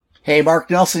Hey, Mark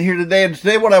Nelson here today, and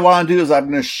today what I want to do is I'm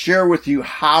going to share with you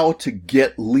how to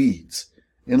get leads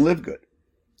in Live Good.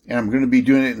 And I'm going to be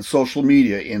doing it in social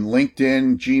media, in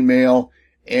LinkedIn, Gmail,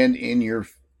 and in your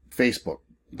Facebook.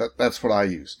 That's what I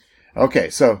use. Okay,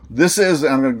 so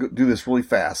I'm going to do this really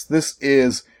fast. This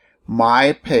is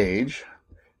my page,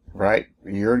 right?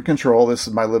 You're in control. This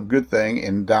is my Live Good thing.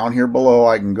 And down here below,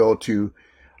 I can go to,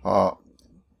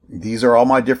 these are all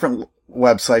my different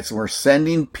websites, and we're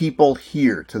sending people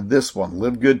here to this one,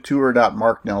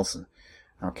 livegoodtour.marknelson.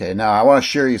 Okay, now I want to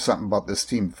share you something about this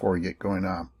team before we get going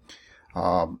on.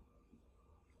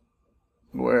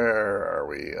 Where are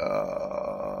we?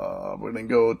 We're going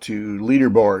to go to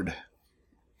leaderboard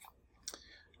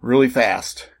really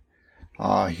fast.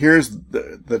 Here's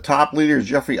the top leader is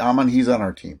Jeffrey Amon. He's on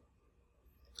our team.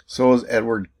 So is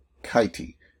Edward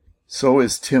Kitey. So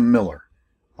is Tim Miller.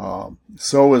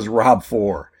 So is Rob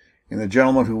Four. And the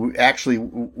gentleman who actually,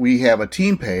 we have a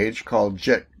team page called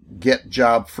Get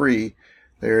Job Free.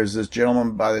 There's this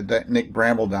gentleman by the Nick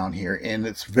Bramble down here, and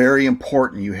it's very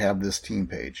important you have this team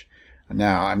page.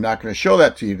 Now, I'm not going to show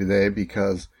that to you today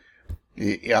because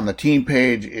on the team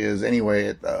page is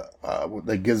anyway,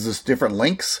 that gives us different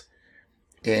links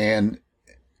and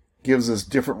gives us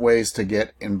different ways to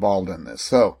get involved in this.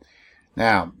 So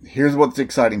now here's what the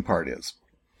exciting part is.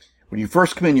 When you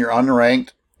first come in, you're unranked.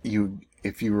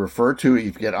 If you refer to it,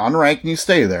 you get unranked and you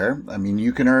stay there. I mean,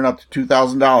 you can earn up to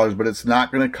 $2,000, but it's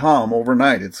not going to come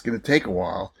overnight. It's going to take a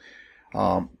while.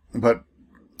 But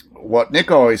what Nick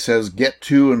always says, get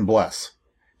two and bless.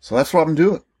 So that's what I'm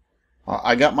doing.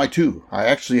 I got my two. I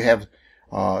actually have,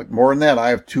 more than that. I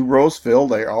have 2 rows filled.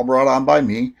 They're all brought on by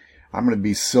me. I'm going to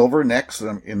be silver next.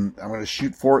 I'm going to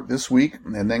shoot for it this week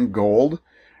and then gold.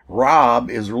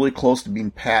 Rob is really close to being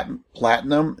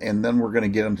platinum, and then we're going to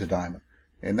get him to diamond.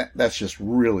 And that's just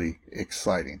really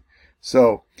exciting.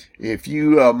 So if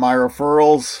you, my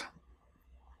referrals,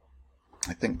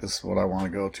 I think this is what I want to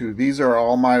go to. These are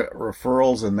all my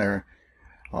referrals, and they're,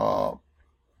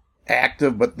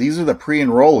 active, but these are the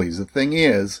pre-enrollees. The thing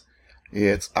is,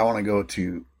 I want to go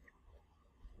to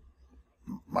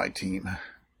my team,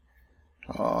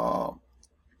 in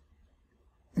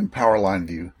Powerline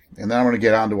view. And then I'm going to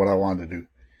get on to what I wanted to do.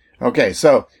 Okay.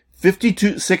 So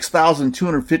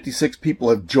 6,256 people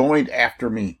have joined after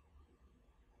me.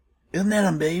 Isn't that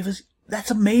amazing?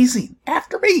 That's amazing.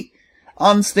 After me.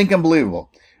 Unstinking believable.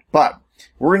 But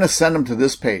we're going to send them to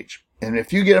this page. And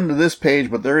if you get them to this page,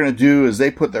 what they're going to do is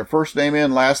they put their first name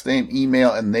in, last name,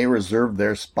 email, and they reserve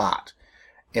their spot.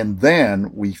 And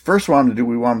then we want them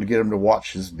to get them to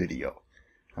watch this video.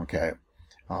 Okay.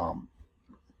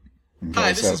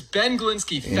 Hi, this is Ben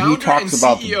Glinsky, and founder he talks and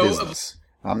about CEO the business.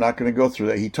 I'm not going to go through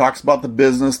that. He talks about the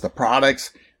business, the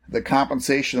products, the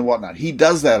compensation, and whatnot. He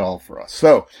does that all for us.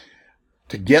 So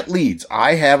to get leads,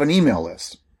 I have an email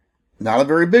list. Not a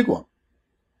very big one.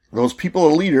 Those people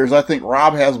are leaders. I think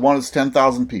Rob has one that's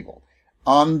 10,000 people.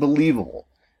 Unbelievable.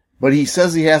 But he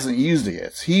says he hasn't used it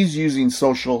yet. He's using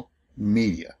social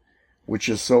media, which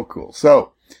is so cool.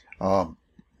 So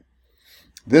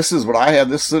this is what I have.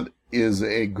 This is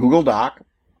a Google Doc.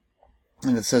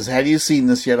 And it says, have you seen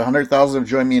this yet? 100,000 have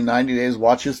joined me in 90 days.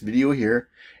 Watch this video here.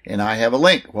 And I have a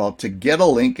link. Well, to get a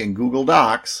link in Google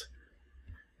Docs,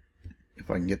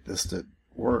 if I can get this to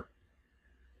work,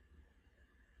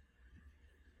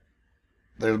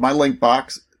 there's my link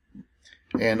box.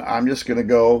 And I'm just going to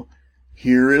go,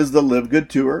 here is the Live Good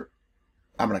Tour.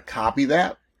 I'm going to copy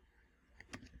that.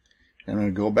 And I'm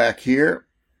going to go back here.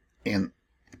 And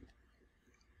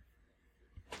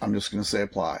I'm just going to say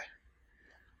apply.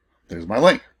 There's my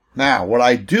link. Now, what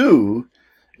I do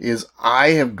is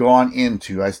I have gone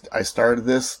into, I started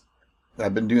this,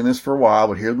 I've been doing this for a while,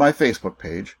 but here's my Facebook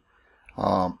page.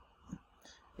 And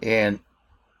I'm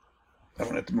going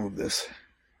to have to move this.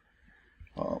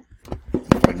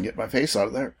 If I can get my face out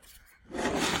of there.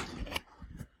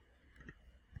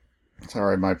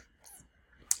 Sorry, my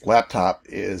laptop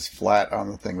is flat on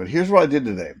the thing. But here's what I did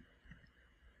today.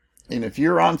 And if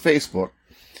you're on Facebook,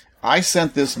 I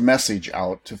sent this message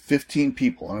out to 15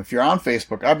 people. And if you're on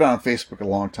Facebook, I've been on Facebook a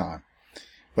long time.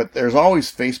 But there's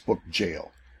always Facebook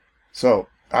jail. So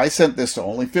I sent this to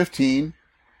only 15.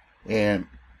 And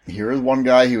here is one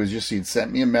guy, he'd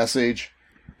sent me a message.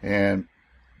 And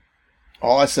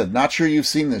all I said, not sure you've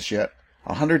seen this yet.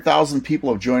 100,000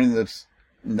 people have joined this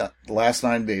in the last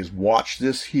 9 days. Watch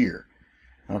this here.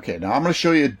 Okay, now I'm going to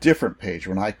show you a different page.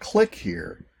 When I click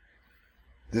here,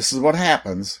 this is what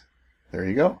happens. There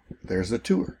you go. There's the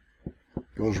tour.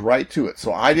 Goes right to it.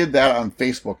 So I did that on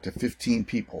Facebook to 15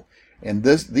 people. And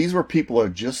these were people who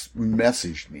have just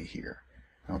messaged me here.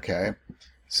 Okay.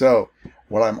 So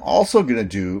what I'm also going to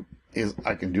do is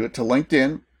I can do it to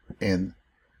LinkedIn, and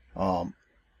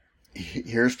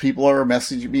here's people who are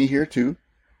messaging me here too.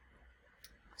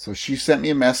 So she sent me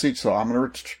a message, so I'm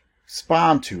going to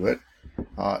respond to it.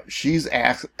 She's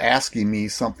asking me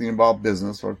something about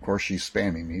business, but of course she's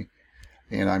spamming me.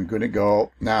 And I'm going to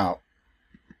go, now,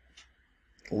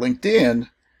 LinkedIn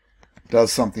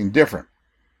does something different.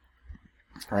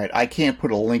 All right, I can't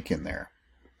put a link in there.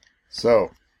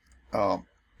 So,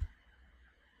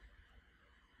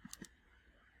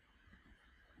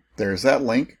 there's that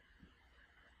link.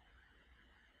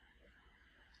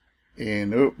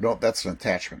 And, oh, no, that's an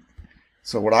attachment.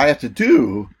 So what I have to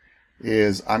do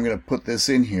is I'm going to put this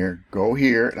in here, go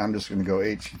here, and I'm just going to go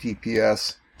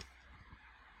HTTPS,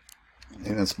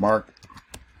 and it's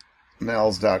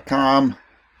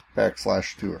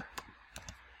marknells.com/tour,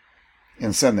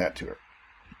 and send that to her.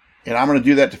 And I'm going to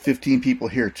do that to 15 people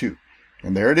here too.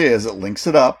 And there it is. It links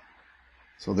it up.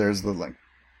 So there's the link.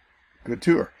 Good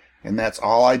tour. And that's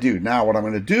all I do. Now what I'm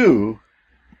going to do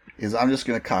is I'm just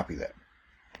going to copy that.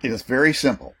 And it's very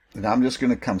simple. And I'm just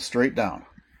going to come straight down.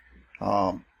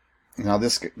 Now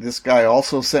this guy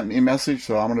also sent me a message,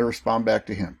 so I'm going to respond back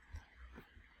to him.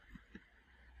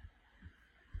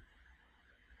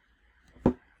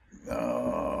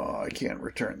 I can't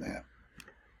return that.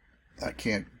 I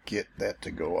can't get that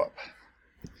to go up.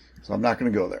 So I'm not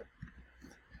going to go there.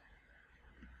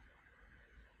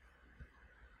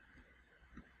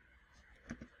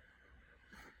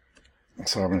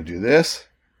 So I'm going to do this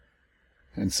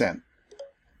and send.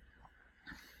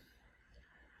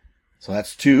 So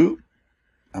that's 2.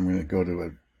 I'm going to go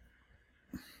to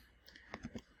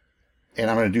and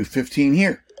I'm going to do 15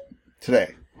 here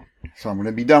today. So I'm going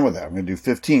to be done with that. I'm going to do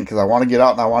 15 because I want to get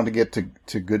out and I want to get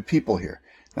to good people here.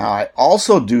 Now, I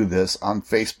also do this on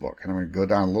Facebook, and I'm going to go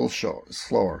down a little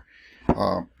slower.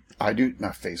 I do,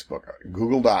 not Facebook,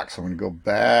 Google Docs. I'm going to go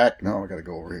back. No, I got to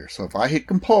go over here. So if I hit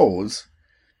compose,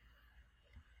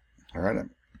 all right,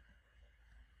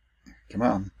 come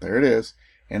on, there it is.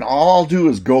 And all I'll do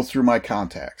is go through my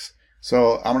contacts.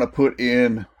 So I'm going to put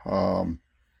in,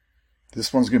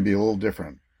 this one's going to be a little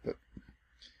different, but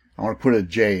I want to put a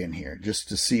J in here just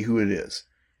to see who it is.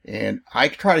 And I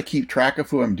try to keep track of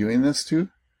who I'm doing this to.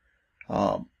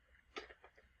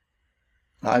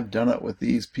 I've done it with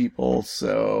these people,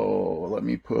 so let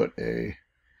me put a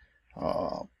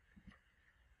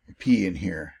P in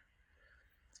here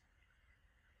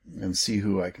and see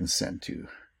who I can send to.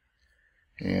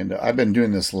 And I've been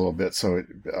doing this a little bit, so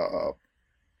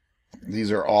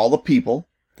these are all the people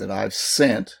that I've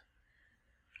sent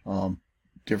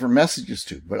different messages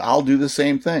to. But I'll do the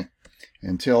same thing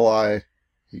until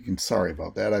sorry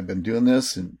about that. I've been doing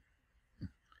this and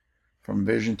from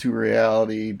vision to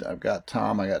reality. I've got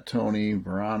Tom, I got Tony,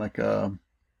 Veronica.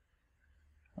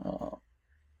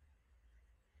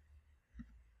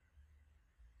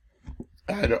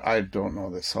 I don't know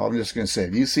this, so I'm just going to say,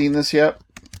 have you seen this yet?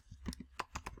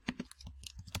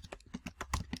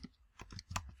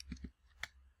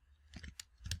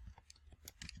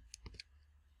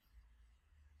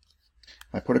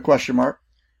 I put a question mark,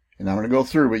 and I'm going to go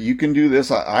through, but you can do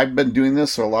this. I've been doing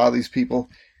this, so a lot of these people,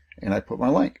 and I put my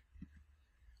link.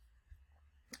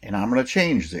 And I'm going to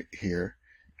change it here.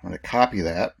 I'm going to copy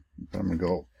that. I'm going to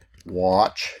go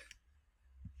watch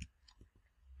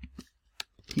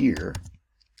here.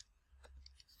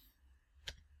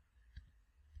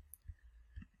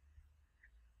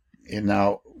 And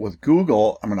now with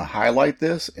Google, I'm going to highlight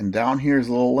this, and down here is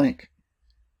a little link.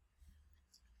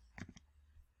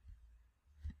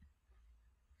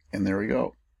 And there we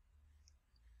go.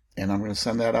 And I'm going to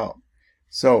send that out.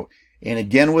 So, and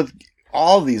again with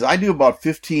all of these, I do about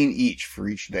 15 each for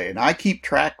each day. And I keep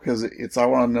track because I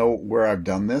want to know where I've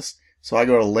done this. So I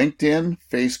go to LinkedIn,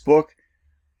 Facebook,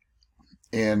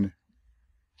 and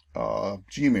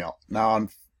Gmail. Now on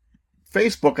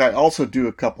Facebook, I also do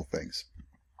a couple things.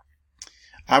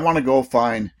 I want to go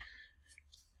find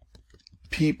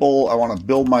people. I want to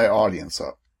build my audience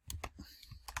up.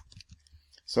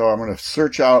 So I'm going to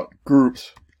search out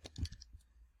groups,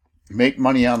 make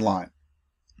money online.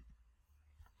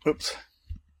 Oops,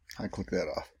 I clicked that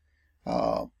off.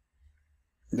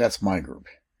 That's my group.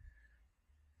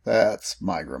 That's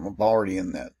my group. I'm already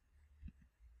in that.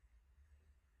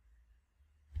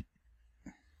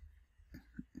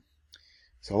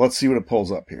 So let's see what it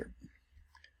pulls up here.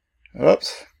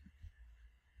 Oops.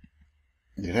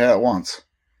 You had it once.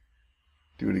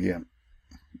 Do it again.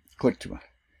 Click to it.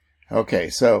 Okay,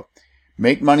 so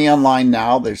make money online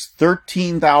now. There's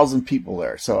 13,000 people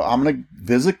there. So I'm going to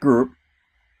visit group.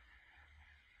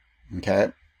 Okay,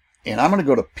 and I'm going to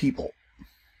go to people.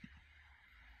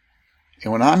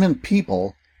 And when I'm in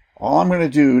people, All I'm going to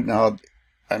do now,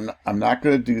 I'm not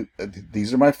going to do,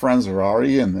 these are my friends that are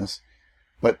already in this,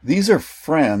 but these are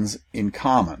friends in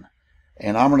common.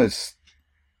 And I want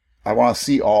to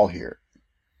see all here.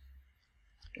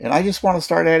 And I just want to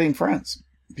start adding friends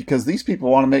because these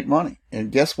people want to make money.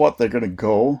 And guess what? They're going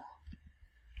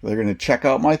to check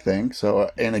out my thing. So,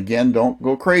 and again, don't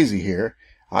go crazy here.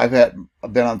 I've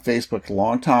been on Facebook a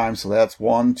long time. So that's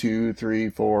 1, 2, 3,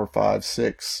 4, 5,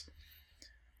 6,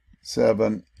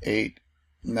 7, 8,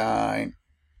 9,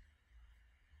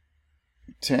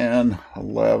 10,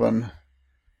 11.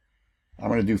 I'm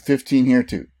going to do 15 here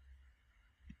too.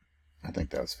 I think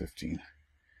that was 15.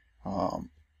 I'll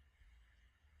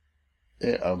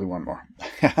do one more.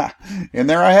 And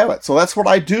there I have it. So that's what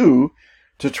I do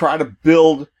to try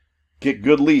to get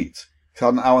good leads. So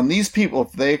now, when these people,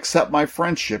 if they accept my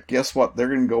friendship, guess what? They're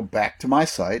going to go back to my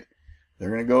site. They're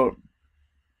going to go,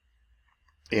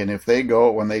 and if they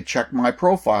go, when they check my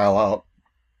profile out,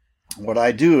 what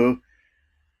I do,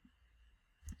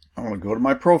 I'm going to go to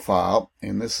my profile,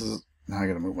 and this is, now I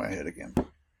got to move my head again.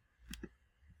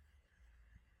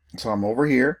 So I'm over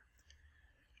here,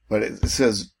 but it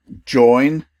says,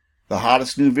 join the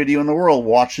hottest new video in the world.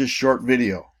 Watch this short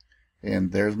video.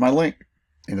 And there's my link.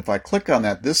 And if I click on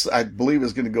that, this, I believe,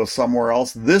 is going to go somewhere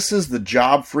else. This is the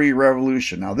Job Free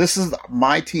Revolution. Now, this is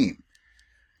my team.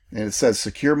 And it says,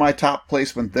 secure my top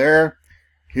placement there.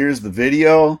 Here's the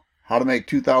video, how to make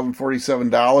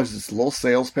 $2,047. It's a little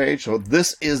sales page. So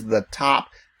this is the top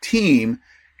team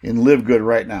in Live Good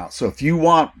right now. So if you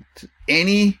want to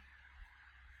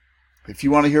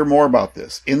hear more about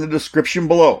this, in the description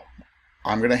below,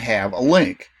 I'm going to have a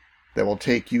link that will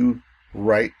take you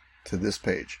right to this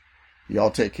page.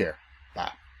 Y'all take care.